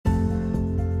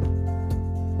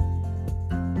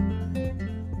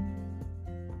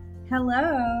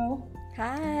Hello.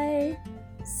 Hi.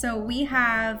 So we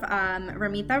have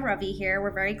Ramita Ravi here.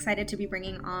 We're very excited to be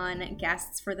bringing on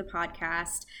guests for the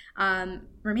podcast.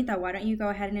 Ramita, why don't you go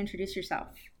ahead and introduce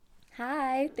yourself?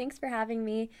 Hi. Thanks for having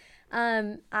me.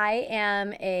 I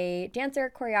am a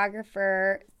dancer,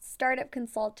 choreographer, startup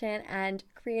consultant, and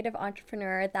creative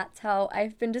entrepreneur. That's how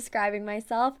I've been describing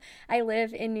myself. I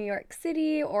live in New York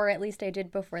City, or at least I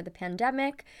did before the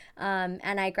pandemic.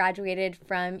 And I graduated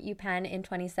from UPenn in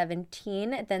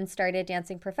 2017, then started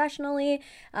dancing professionally.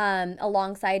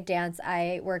 Alongside dance,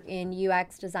 I work in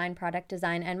UX design, product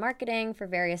design, and marketing for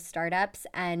various startups.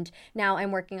 And now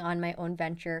I'm working on my own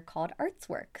venture called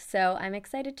Artswork. So I'm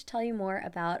excited to tell you more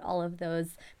about all of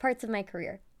those parts of my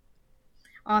career.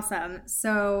 Awesome.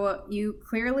 So you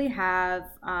clearly have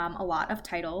a lot of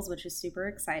titles, which is super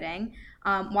exciting.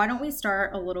 Why don't we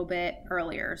start a little bit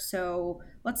earlier? So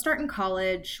let's start in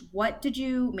college. What did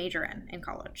you major in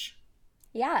college?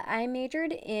 Yeah, I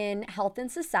majored in health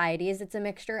and societies. It's a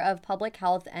mixture of public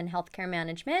health and healthcare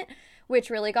management, which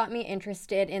really got me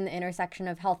interested in the intersection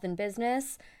of health and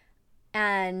business.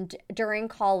 And during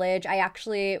college, I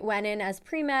actually went in as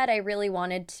pre med. I really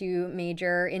wanted to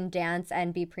major in dance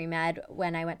and be pre med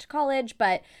when I went to college,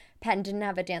 but Penn didn't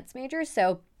have a dance major.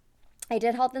 So I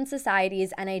did health and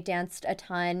societies and I danced a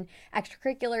ton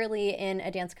extracurricularly in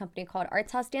a dance company called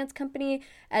Arts House Dance Company,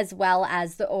 as well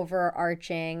as the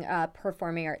overarching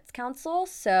Performing Arts Council.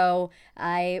 So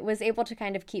I was able to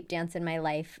kind of keep dance in my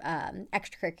life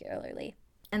extracurricularly.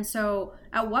 And so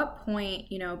at what point,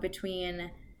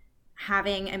 between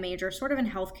having a major sort of in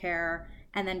healthcare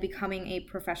and then becoming a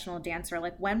professional dancer,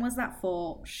 like when was that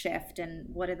full shift and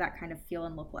what did that kind of feel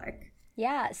and look like?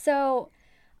 Yeah, so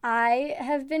I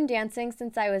have been dancing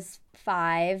since I was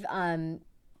five,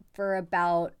 for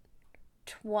about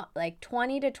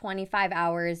 20 to 25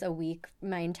 hours a week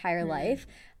my entire Hmm. life.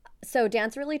 So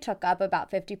dance really took up about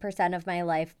 50% of my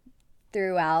life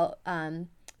throughout,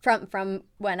 from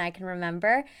when I can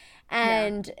remember. Yeah.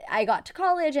 And I got to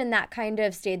college and that kind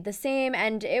of stayed the same.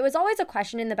 And it was always a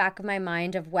question in the back of my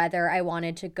mind of whether I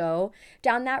wanted to go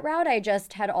down that route. I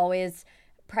just had always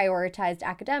prioritized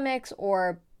academics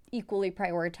or equally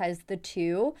prioritized the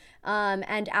two.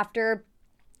 And after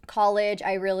college,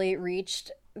 I really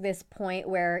reached this point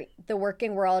where the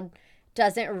working world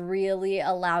doesn't really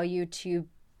allow you to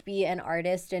be an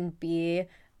artist and be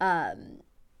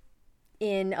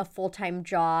in a full time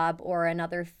job or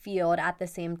another field at the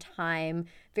same time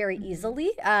very Hmm.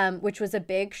 easily, which was a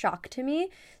big shock to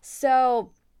me.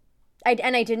 So, I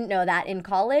didn't know that in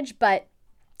college, but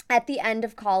at the end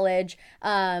of college,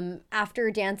 after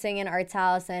dancing in Arts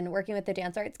House and working with the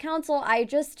Dance Arts Council, I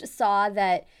just saw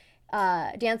that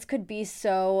dance could be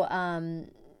so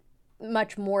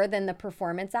much more than the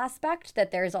performance aspect,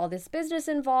 that there's all this business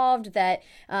involved, that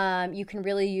you can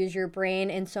really use your brain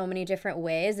in so many different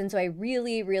ways. And so I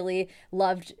really, really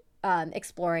loved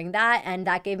exploring that. And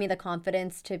that gave me the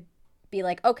confidence to be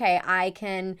like, okay, I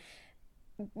can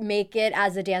make it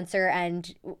as a dancer.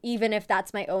 And even if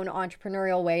that's my own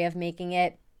entrepreneurial way of making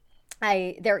it,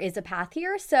 there is a path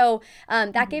here. So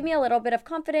that gave me Hmm. a little bit of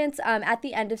confidence. At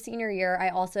the end of senior year, I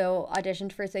also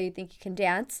auditioned for So You Think You Can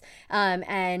Dance,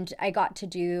 and I got to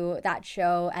do that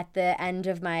show at the end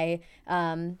of my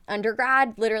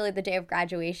undergrad, literally the day of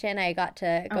graduation. I got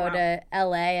to Oh, go wow. to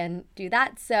LA and do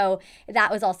that. So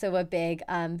that was also a big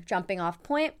jumping off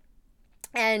point.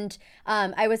 And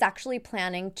I was actually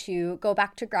planning to go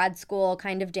back to grad school,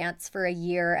 kind of dance for a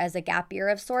year as a gap year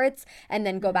of sorts, and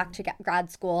then go back Hmm. to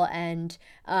grad school and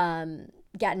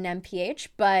get an MPH.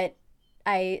 But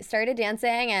I started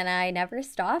dancing and I never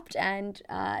stopped. And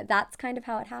that's kind of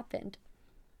how it happened.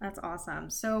 That's awesome.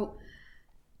 So,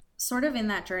 sort of in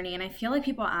that journey, and I feel like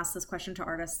people ask this question to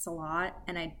artists a lot,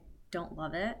 and I don't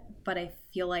love it, but I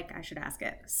feel like I should ask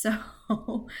it. So,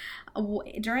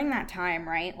 during that time,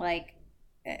 right, like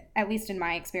at least in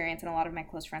my experience and a lot of my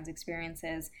close friends'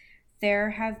 experiences,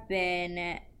 there have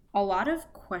been a lot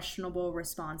of questionable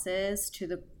responses to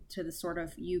the sort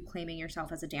of you claiming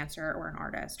yourself as a dancer or an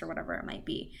artist or whatever it might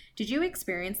be. Did you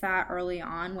experience that early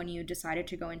on when you decided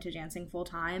to go into dancing full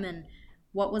time? And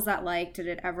what was that like? Did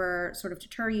it ever sort of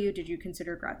deter you? Did you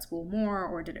consider grad school more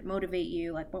or did it motivate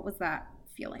you? Like, what was that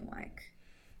feeling like?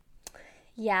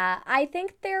 Yeah, I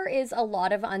think there is a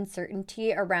lot of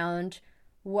uncertainty around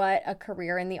what a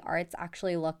career in the arts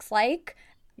actually looks like.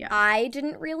 Yeah. I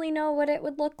didn't really know what it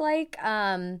would look like.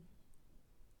 And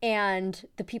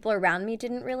the people around me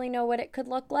didn't really know what it could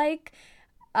look like.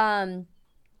 Um,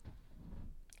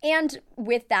 and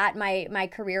with that, my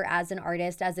career as an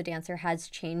artist, as a dancer, has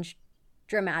changed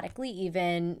dramatically.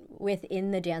 Even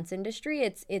within the dance industry,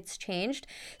 it's changed.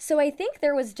 So I think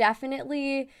there was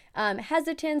definitely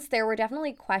hesitance. There were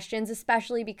definitely questions,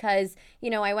 especially because,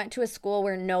 I went to a school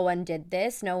where no one did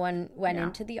this. No one went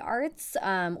into the arts,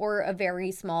 or a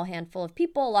very small handful of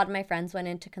people. A lot of my friends went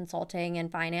into consulting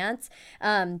and finance.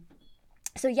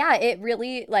 So yeah, it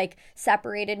really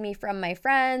separated me from my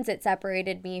friends. It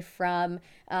separated me from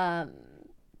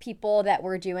people that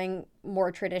were doing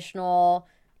more traditional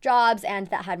jobs and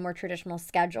that had more traditional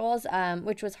schedules,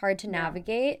 which was hard to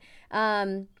navigate.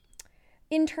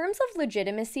 In terms of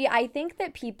legitimacy, I think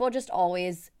that people just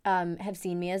always have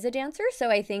seen me as a dancer. So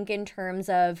I think in terms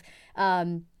of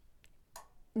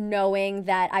knowing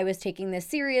that I was taking this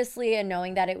seriously and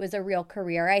knowing that it was a real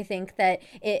career, I think that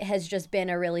it has just been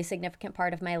a really significant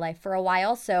part of my life for a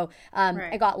while. So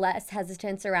I got less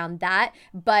hesitance around that,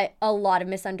 but a lot of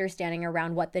misunderstanding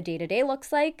around what the day-to-day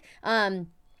looks like. And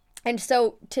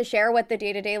so to share what the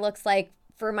day-to-day looks like,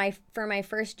 for my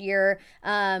first year,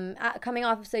 coming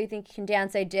off of So You Think You Can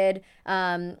Dance, I did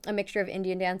a mixture of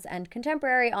Indian dance and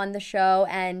contemporary on the show,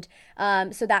 and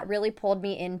so that really pulled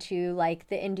me into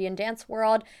the Indian dance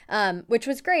world, which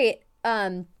was great,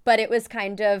 but it was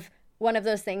kind of one of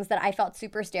those things that I felt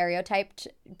super stereotyped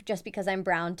just because I'm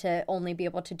brown to only be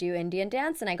able to do Indian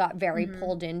dance, and I got very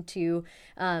pulled into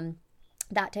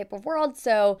that type of world.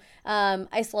 So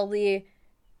I slowly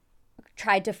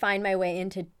tried to find my way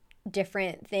into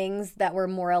different things that were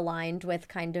more aligned with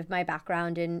kind of my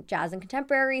background in jazz and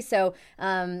contemporary. So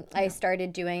I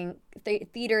started doing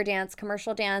theater dance,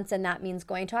 commercial dance, and that means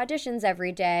going to auditions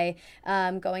every day,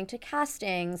 going to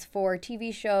castings for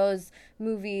TV shows,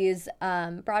 movies,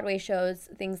 Broadway shows,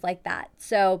 things like that.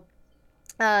 So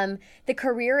the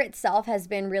career itself has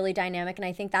been really dynamic, and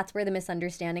I think that's where the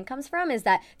misunderstanding comes from, is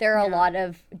that there are a lot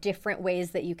of different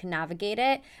ways that you can navigate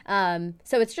it.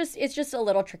 So it's just a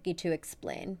little tricky to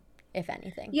explain, if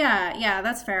anything. Yeah,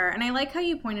 that's fair. And I like how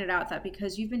you pointed out that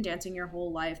because you've been dancing your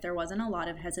whole life, there wasn't a lot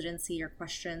of hesitancy or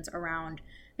questions around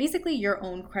basically your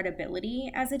own credibility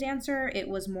as a dancer. It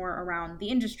was more around the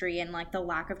industry and the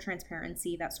lack of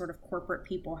transparency that sort of corporate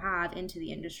people have into the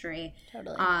industry.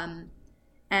 Totally.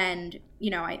 And,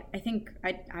 I think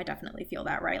I definitely feel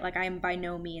that, right? I am by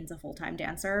no means a full-time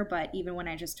dancer, but even when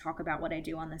I just talk about what I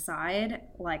do on the side,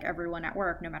 everyone at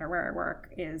work, no matter where I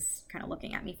work, is kind of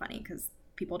looking at me funny because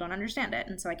people don't understand it.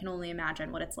 And so I can only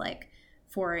imagine what it's like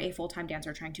for a full-time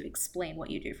dancer trying to explain what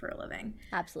you do for a living.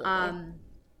 Absolutely.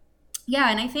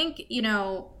 And I think,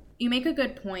 you make a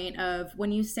good point of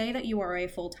when you say that you are a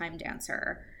full-time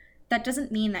dancer, that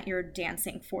doesn't mean that you're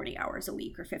dancing 40 hours a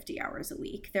week or 50 hours a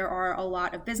week. There are a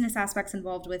lot of business aspects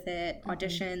involved with it,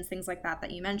 auditions, things like that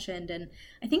you mentioned. And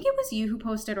I think it was you who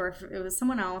posted, or if it was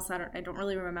someone else, I don't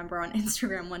really remember, on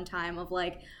Instagram one time, of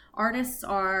artists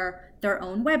are their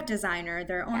own web designer,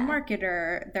 their own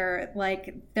marketer, they're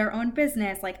their own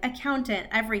business, accountant,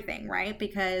 everything, right?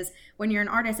 Because when you're an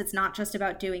artist, it's not just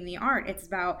about doing the art. It's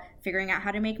about figuring out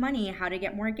how to make money, how to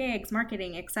get more gigs,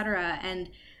 marketing, etc. And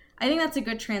I think that's a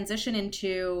good transition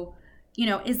into,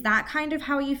 is that kind of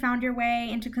how you found your way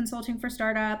into consulting for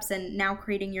startups and now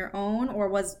creating your own, or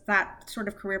was that sort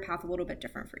of career path a little bit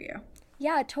different for you?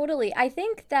 Yeah, totally. I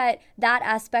think that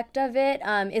aspect of it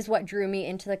is what drew me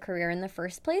into the career in the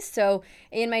first place. So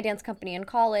in my dance company in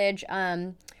college,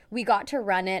 we got to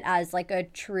run it as a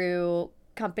true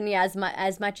company as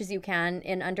much as you can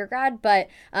in undergrad, but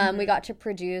we got to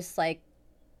produce I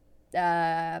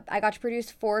got to produce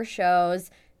 4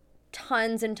 shows,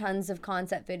 tons and tons of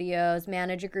concept videos,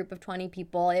 manage a group of 20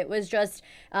 people. It was just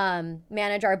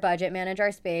manage our budget, manage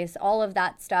our space, all of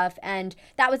that stuff. And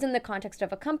that was in the context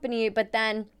of a company. But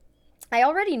then I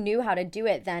already knew how to do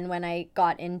it then when I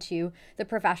got into the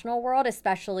professional world,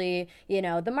 especially,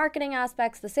 the marketing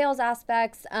aspects, the sales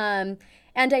aspects. And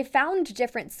I found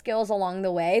different skills along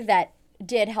the way that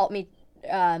did help me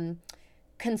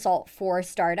consult for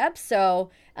startups.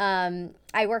 So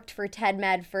I worked for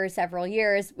TEDMed for several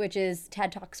years, which is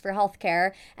TED Talks for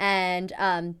Healthcare, and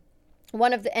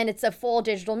it's a full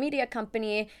digital media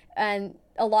company, and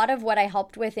a lot of what I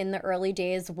helped with in the early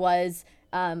days was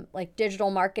digital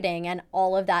marketing, and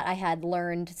all of that I had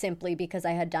learned simply because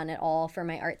I had done it all for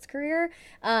my arts career.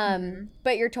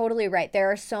 But you're totally right.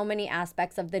 There are so many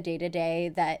aspects of the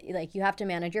day-to-day that you have to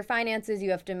manage your finances,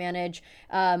 you have to manage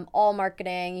all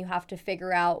marketing, you have to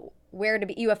figure out where to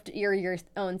be, you're your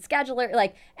own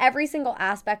scheduler. Every single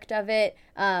aspect of it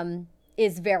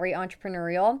is very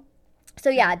entrepreneurial. So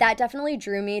yeah, that definitely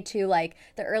drew me to like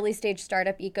the early stage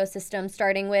startup ecosystem,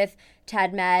 starting with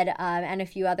TEDMed and a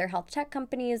few other health tech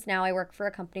companies. Now I work for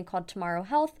a company called Tomorrow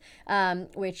Health,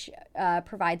 which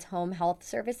provides home health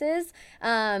services,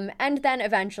 and then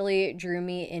eventually drew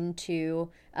me into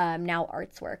now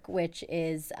Artswork, which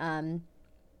is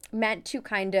meant to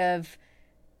kind of,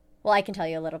 well, I can tell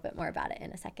you a little bit more about it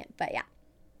in a second, but yeah.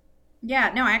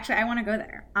 Yeah, no, actually, I want to go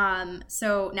there.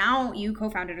 So now you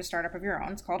co-founded a startup of your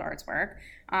own. It's called Artswork.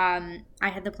 I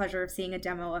had the pleasure of seeing a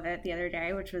demo of it the other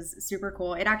day, which was super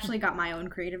cool. It actually got my own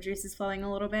creative juices flowing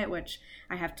a little bit, which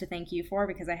I have to thank you for,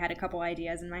 because I had a couple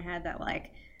ideas in my head that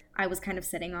like I was kind of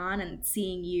sitting on, and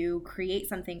seeing you create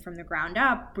something from the ground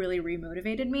up really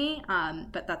remotivated me.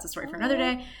 But that's a story for another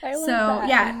day. I love So that.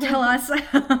 yeah, tell us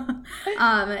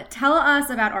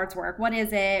about Artswork. What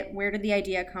is it? Where did the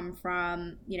idea come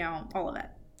from? You know, all of it.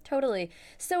 Totally.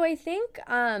 So I think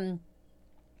I'll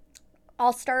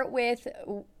start with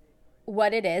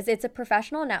what it is. It's a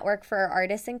professional network for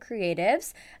artists and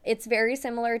creatives. It's very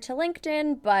similar to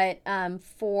LinkedIn, but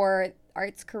for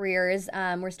arts careers,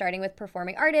 we're starting with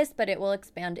performing artists, but it will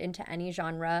expand into any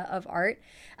genre of art.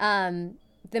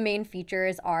 The main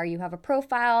features are you have a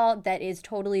profile that is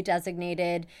totally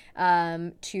designated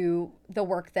to the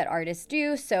work that artists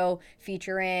do. So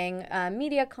featuring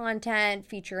media content,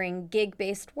 featuring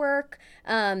gig-based work.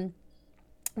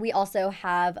 We also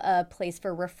have a place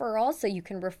for referrals, so you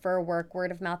can refer work.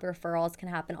 Word of mouth referrals can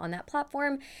happen on that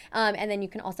platform. And then you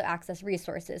can also access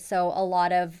resources. So a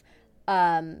lot of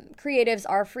creatives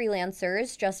are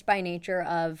freelancers just by nature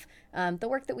of the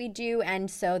work that we do.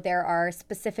 And so there are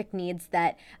specific needs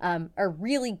that are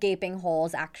really gaping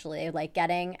holes, actually, like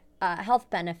getting health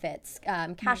benefits.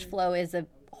 Cash flow is a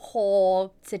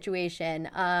whole situation.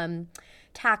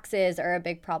 Taxes are a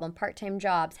big problem, part-time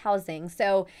jobs, housing.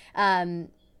 So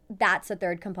that's the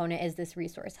third component, is this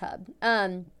resource hub.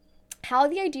 How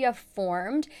the idea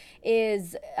formed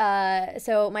is,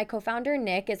 so my co-founder,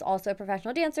 Nick, is also a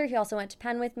professional dancer. He also went to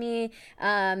Penn with me.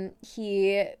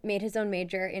 He made his own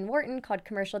major in Wharton called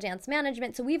commercial dance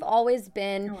management. So we've always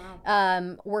been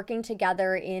working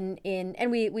together and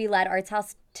we led Arts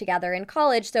House together in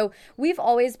college. So we've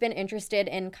always been interested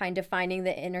in kind of finding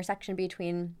the intersection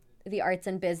between the arts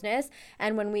and business.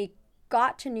 And when we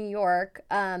got to New York,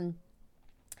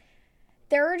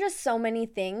 there are just so many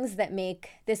things that make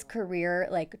this career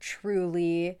like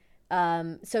truly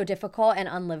so difficult and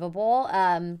unlivable,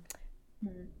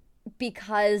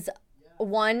 because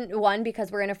one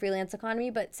because we're in a freelance economy,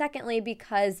 but secondly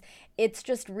because it's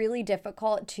just really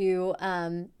difficult to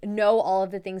know all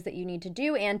of the things that you need to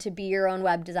do and to be your own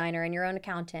web designer and your own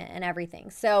accountant and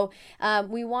everything. So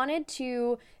we wanted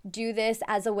to do this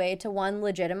as a way to, one,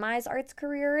 legitimize arts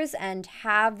careers and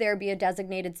have there be a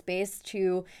designated space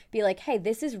to be like, hey,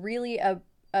 this is really a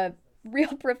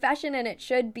real profession and it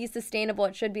should be sustainable,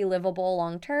 it should be livable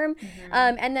long term.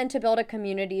 And then to build a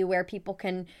community where people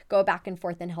can go back and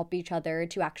forth and help each other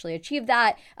to actually achieve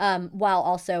that, while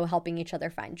also helping each other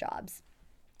find jobs.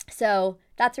 So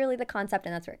that's really the concept,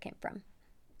 and that's where it came from.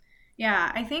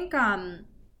 Yeah, I think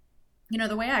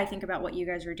the way I think about what you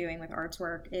guys are doing with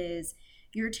Artswork is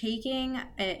you're taking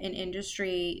an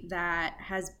industry that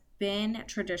has been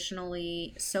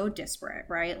traditionally so disparate,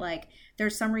 right? Like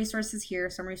there's some resources here,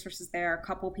 some resources there. A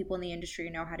couple people in the industry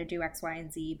know how to do X, Y,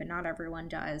 and Z, but not everyone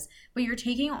does. But you're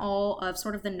taking all of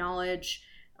sort of the knowledge,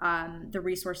 the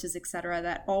resources, et cetera,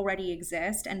 that already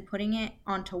exist and putting it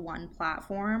onto one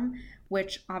platform,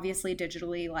 which obviously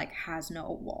digitally like has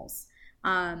no walls.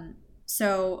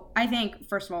 So I think,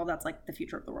 first of all, that's like the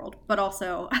future of the world, but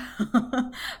also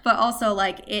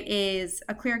like it is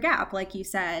a clear gap, like you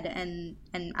said. And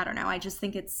I don't know, I just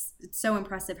think it's so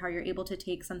impressive how you're able to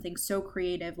take something so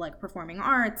creative like performing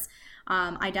arts,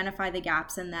 identify the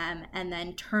gaps in them, and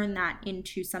then turn that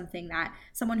into something that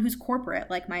someone who's corporate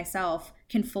like myself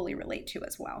can fully relate to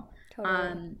as well.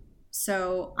 Totally.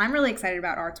 So I'm really excited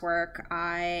about Artswork.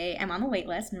 I am on the wait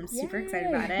list and I'm super excited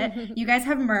about it. You guys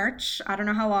have merch. I don't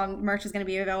know how long merch is going to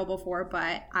be available for,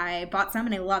 but I bought some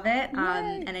and I love it.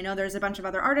 And I know there's a bunch of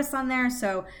other artists on there.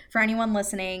 So for anyone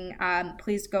listening,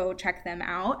 please go check them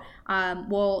out.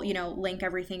 We'll, link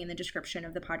everything in the description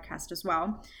of the podcast as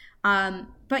well.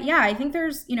 But yeah, I think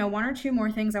there's, one or two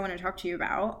more things I want to talk to you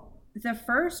about. The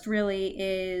first really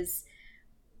is,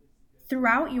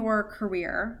 throughout your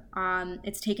career,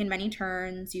 it's taken many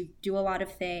turns. You do a lot of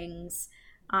things.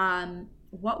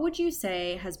 What would you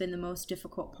say has been the most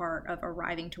difficult part of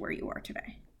arriving to where you are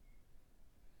today?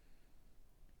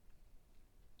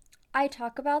 I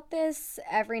talk about this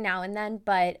every now and then,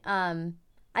 but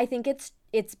I think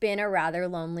it's been a rather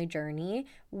lonely journey.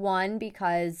 One,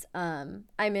 because I'm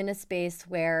in a space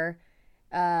where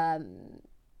in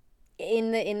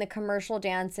the commercial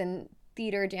dance and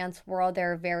theater dance world,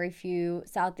 there are very few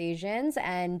South Asians,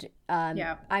 and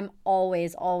Yeah. I'm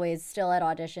always still at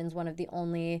auditions one of the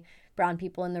only brown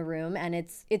people in the room, and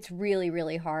it's really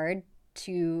really hard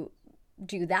to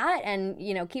do that and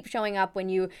keep showing up when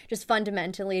you just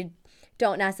fundamentally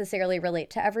don't necessarily relate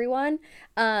to everyone.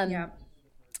 Yeah.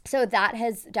 So that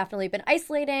has definitely been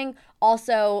isolating.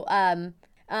 Also,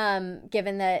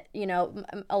 given that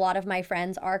a lot of my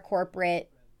friends are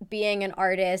corporate, being an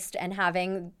artist and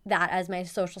having that as my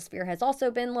social sphere has also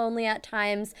been lonely at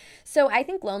times. So I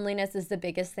think loneliness is the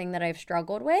biggest thing that I've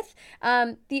struggled with.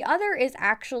 The other is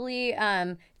actually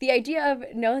the idea of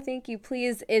no thank you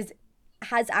please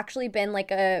has actually been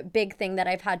like a big thing that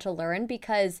I've had to learn,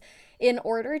 because in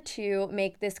order to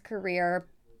make this career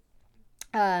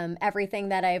everything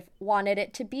that I've wanted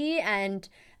it to be, and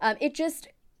it just,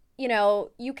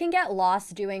 you can get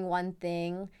lost doing one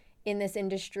thing in this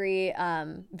industry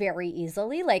very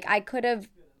easily. Like I could have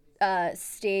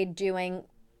stayed doing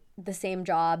the same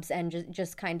jobs and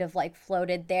just kind of like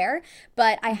floated there,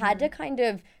 but I had to kind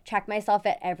of check myself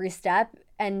at every step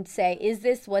and say, is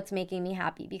this what's making me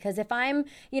happy? Because if I'm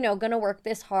gonna work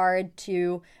this hard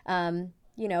to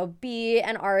be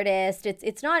an artist,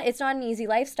 it's not an easy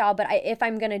lifestyle, but if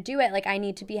I'm gonna do it, like I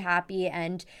need to be happy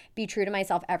and be true to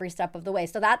myself every step of the way.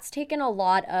 So that's taken a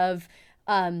lot of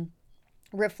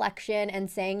reflection and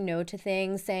saying no to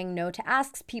things, saying no to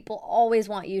asks. People always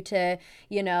want you to,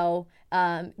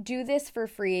 do this for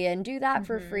free and do that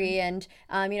for free, and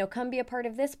come be a part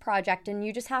of this project. And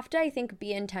you just have to, I think,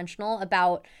 be intentional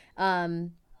about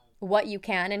what you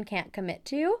can and can't commit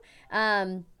to.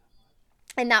 And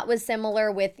that was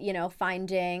similar with,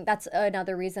 finding, that's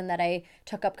another reason that I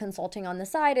took up consulting on the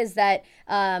side, is that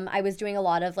I was doing a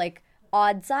lot of like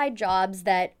odd side jobs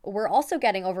that were also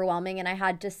getting overwhelming. And I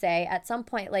had to say at some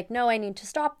point, like, no, I need to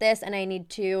stop this, and I need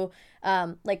to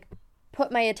like put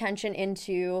my attention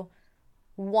into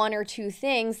one or two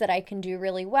things that I can do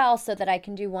really well, so that I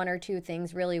can do one or two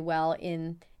things really well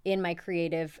in my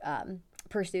creative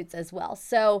pursuits as well.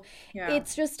 So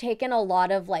it's just taken a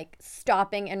lot of like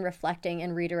stopping and reflecting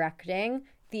and redirecting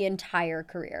the entire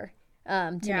career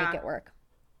to make it work.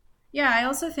 Yeah, I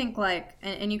also think like,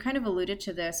 and you kind of alluded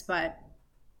to this, but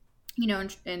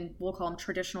and we'll call them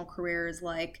traditional careers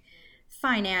like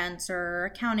finance or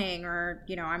accounting, or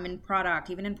I'm in product.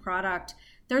 Even in product,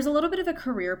 there's a little bit of a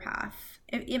career path.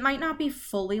 It might not be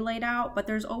fully laid out, but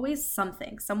there's always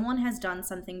something. Someone has done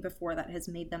something before that has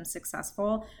made them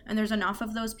successful, and there's enough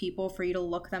of those people for you to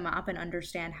look them up and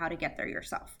understand how to get there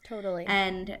yourself. Totally.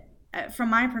 And from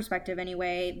my perspective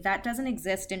anyway, that doesn't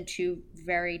exist in two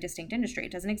very distinct industries.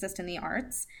 It doesn't exist in the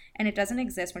arts, and it doesn't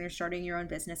exist when you're starting your own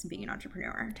business and being an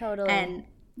entrepreneur. Totally. And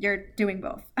you're doing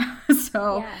both.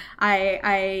 So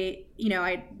I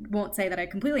won't say that I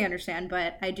completely understand,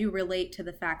 but I do relate to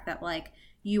the fact that like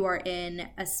you are in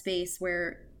a space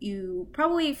where you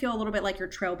probably feel a little bit like you're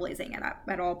trailblazing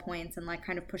at all points and like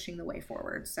kind of pushing the way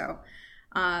forward. So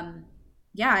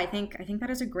I think that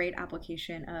is a great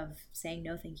application of saying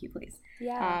no thank you please.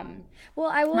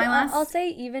 Well, I'll say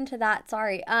even to that,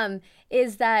 sorry,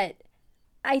 is that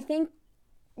I think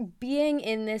being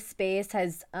in this space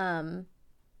has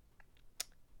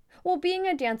being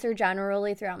a dancer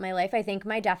generally throughout my life, I think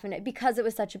because it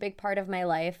was such a big part of my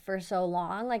life for so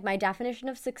long, like my definition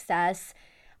of success,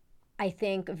 I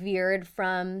think veered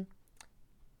from,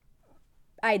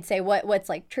 I'd say what's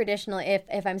like traditional,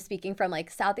 if I'm speaking from like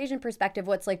South Asian perspective,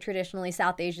 what's like traditionally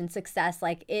South Asian success,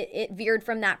 like it veered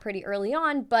from that pretty early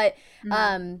on. But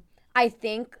I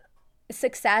think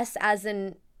success as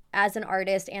an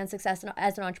artist and success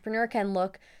as an entrepreneur can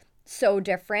look so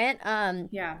different.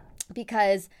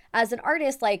 Because as an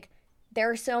artist, like there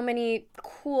are so many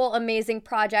cool, amazing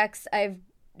projects I've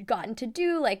gotten to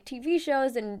do, like TV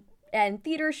shows and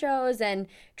theater shows and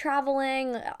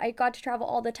traveling. I got to travel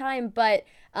all the time, but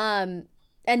and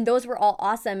those were all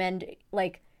awesome. And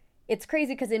like it's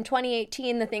crazy because in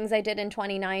 2018 the things I did in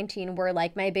 2019 were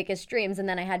like my biggest dreams, and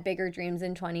then I had bigger dreams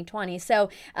in 2020. So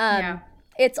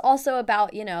it's also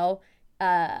about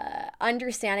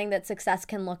understanding that success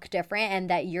can look different and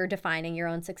that you're defining your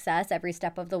own success every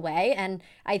step of the way. And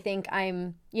I think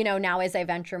I'm, now as I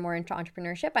venture more into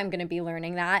entrepreneurship, I'm going to be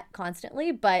learning that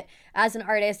constantly. But as an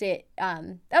artist, that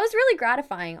was really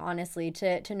gratifying, honestly,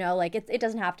 to know like it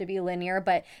doesn't have to be linear,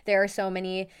 but there are so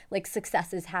many like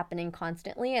successes happening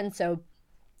constantly. And so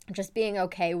just being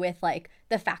okay with like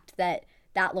the fact that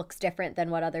looks different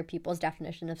than what other people's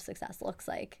definition of success looks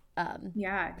like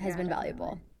has been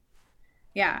valuable.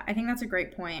 Yeah, I think that's a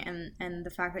great point. And the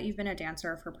fact that you've been a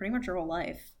dancer for pretty much your whole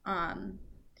life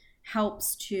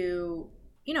helps to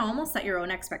almost set your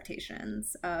own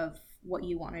expectations of what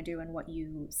you want to do and what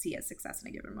you see as success in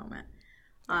a given moment.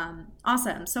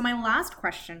 Awesome. So my last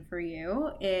question for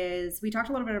you is, we talked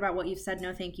a little bit about what you've said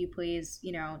no thank you please,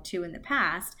 to in the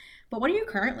past, but what are you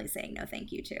currently saying no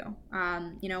thank you to?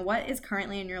 What is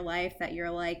currently in your life that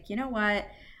you're like, you know what,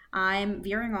 I'm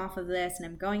veering off of this and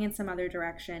I'm going in some other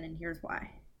direction, and here's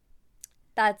why.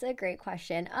 That's a great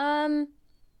question.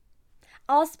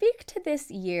 I'll speak to this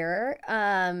year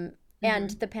and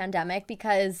the pandemic,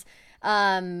 because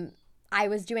I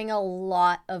was doing a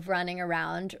lot of running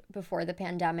around before the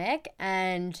pandemic,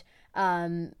 and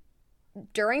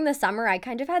during the summer I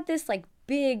kind of had this like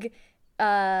big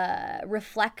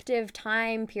reflective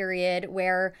time period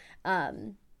where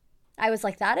I was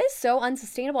like, that is so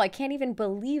unsustainable. I can't even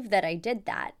believe that I did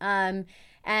that. And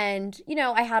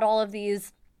I had all of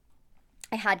these,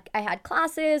 I had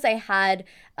classes, I had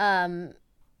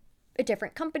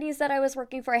different companies that I was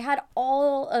working for. I had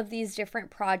all of these different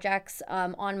projects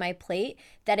on my plate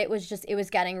that it was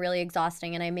getting really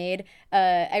exhausting. And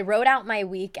I wrote out my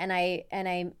week, and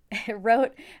I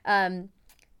wrote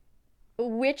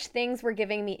which things were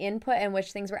giving me input and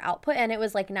which things were output, and it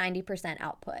was like 90%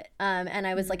 output. And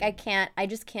I was like, I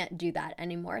just can't do that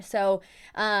anymore. So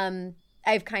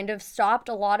I've kind of stopped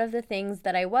a lot of the things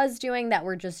that I was doing that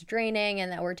were just draining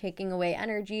and that were taking away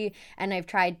energy. And I've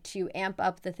tried to amp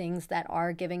up the things that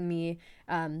are giving me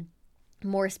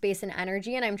more space and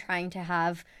energy. And I'm trying to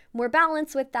have more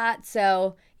balance with that.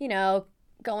 So,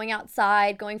 going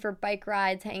outside, going for bike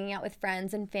rides, hanging out with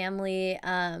friends and family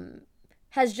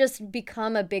has just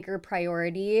become a bigger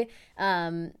priority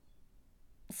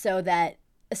so that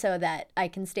I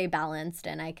can stay balanced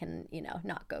and I can,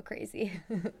 not go crazy.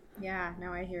 Yeah,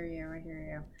 no, I hear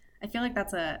you. I feel like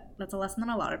that's a lesson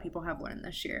that a lot of people have learned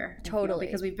this year. Totally.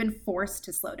 Because we've been forced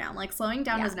to slow down. Like, slowing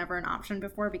down was never an option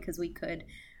before, because we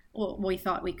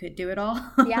thought we could do it all.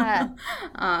 Yeah.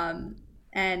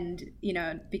 And,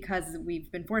 because we've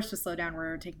been forced to slow down,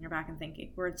 we're taking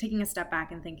a step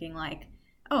back and thinking like,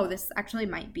 oh, this actually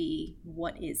might be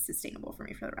what is sustainable for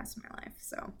me for the rest of my life.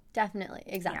 So definitely.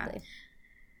 Exactly.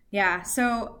 Yeah.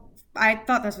 So I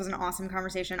thought this was an awesome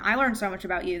conversation. I learned so much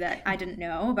about you that I didn't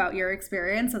know about your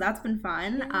experience. So that's been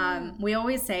fun. Yeah. We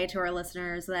always say to our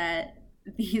listeners that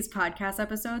these podcast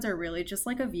episodes are really just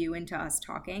like a view into us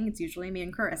talking. It's usually me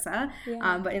and Carissa.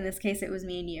 Yeah. But in this case, it was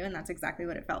me and you, and that's exactly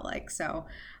what it felt like. So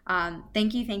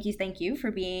thank you for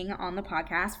being on the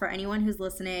podcast. For anyone who's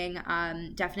listening,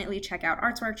 definitely check out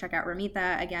Artswork, check out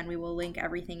Ramita. Again, we will link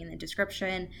everything in the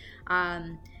description.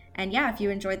 And yeah, if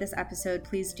you enjoyed this episode,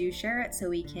 please do share it so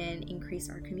we can increase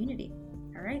our community.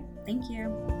 All right. Thank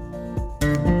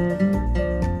you.